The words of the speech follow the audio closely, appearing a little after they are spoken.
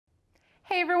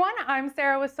Hey everyone, I'm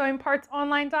Sarah with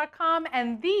sewingpartsonline.com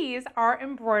and these are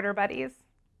Embroider Buddies.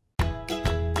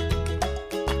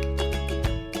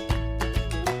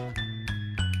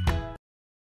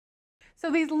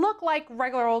 So these look like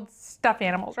regular old stuffed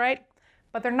animals, right?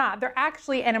 But they're not. They're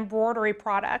actually an embroidery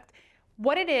product.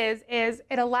 What it is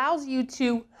it allows you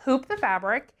to hoop the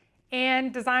fabric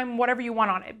and design whatever you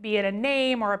want on it, be it a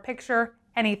name or a picture,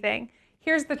 anything.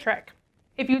 Here's the trick.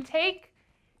 If you take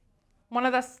one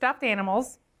of the stuffed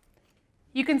animals,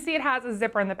 you can see it has a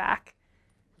zipper in the back.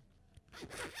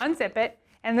 Unzip it,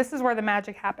 and this is where the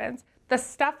magic happens. The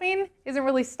stuffing isn't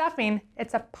really stuffing,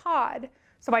 it's a pod.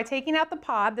 So by taking out the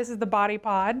pod, this is the body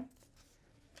pod,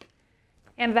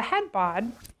 and the head pod,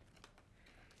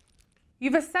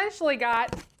 you've essentially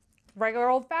got regular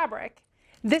old fabric.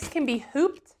 This can be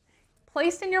hooped,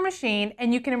 placed in your machine,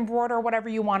 and you can embroider whatever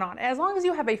you want on it. As long as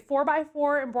you have a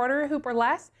 4x4 embroidery hoop or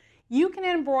less, you can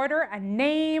embroider a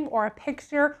name or a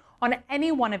picture on any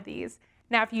one of these.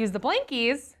 Now, if you use the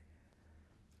blankies,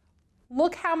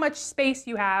 look how much space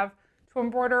you have to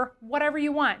embroider whatever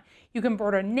you want. You can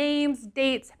embroider names,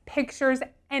 dates, pictures,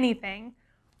 anything.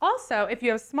 Also, if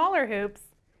you have smaller hoops,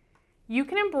 you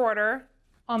can embroider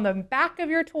on the back of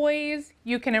your toys,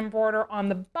 you can embroider on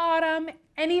the bottom,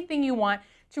 anything you want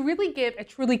to really give a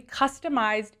truly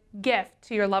customized gift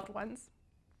to your loved ones.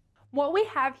 What we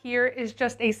have here is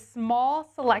just a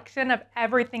small selection of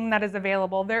everything that is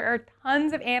available. There are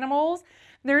tons of animals.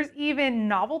 There's even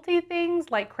novelty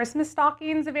things like Christmas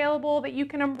stockings available that you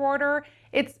can embroider.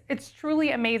 It's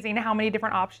truly amazing how many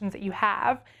different options that you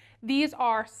have. These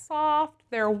are soft,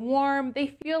 they're warm,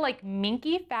 they feel like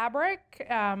minky fabric.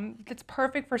 It's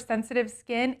perfect for sensitive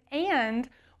skin. And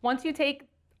once you take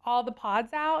all the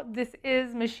pods out, this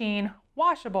is machine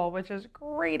washable, which is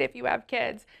great if you have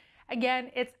kids.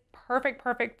 Again, it's perfect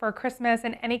for Christmas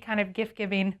and any kind of gift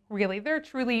giving, really. They're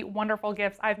truly wonderful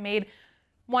gifts. I've made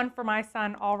one for my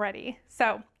son already.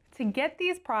 So to get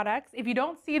these products, if you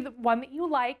don't see the one that you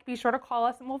like, be sure to call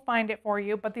us and we'll find it for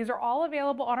you. But these are all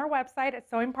available on our website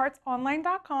at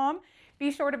sewingpartsonline.com.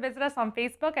 Be sure to visit us on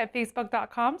Facebook at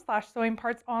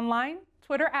facebook.com/sewingpartsonline,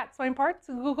 Twitter at sewingparts,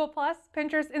 Google+,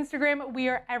 Pinterest, Instagram, we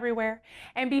are everywhere.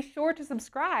 And be sure to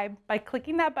subscribe by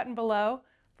clicking that button below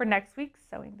for next week's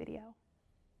sewing video.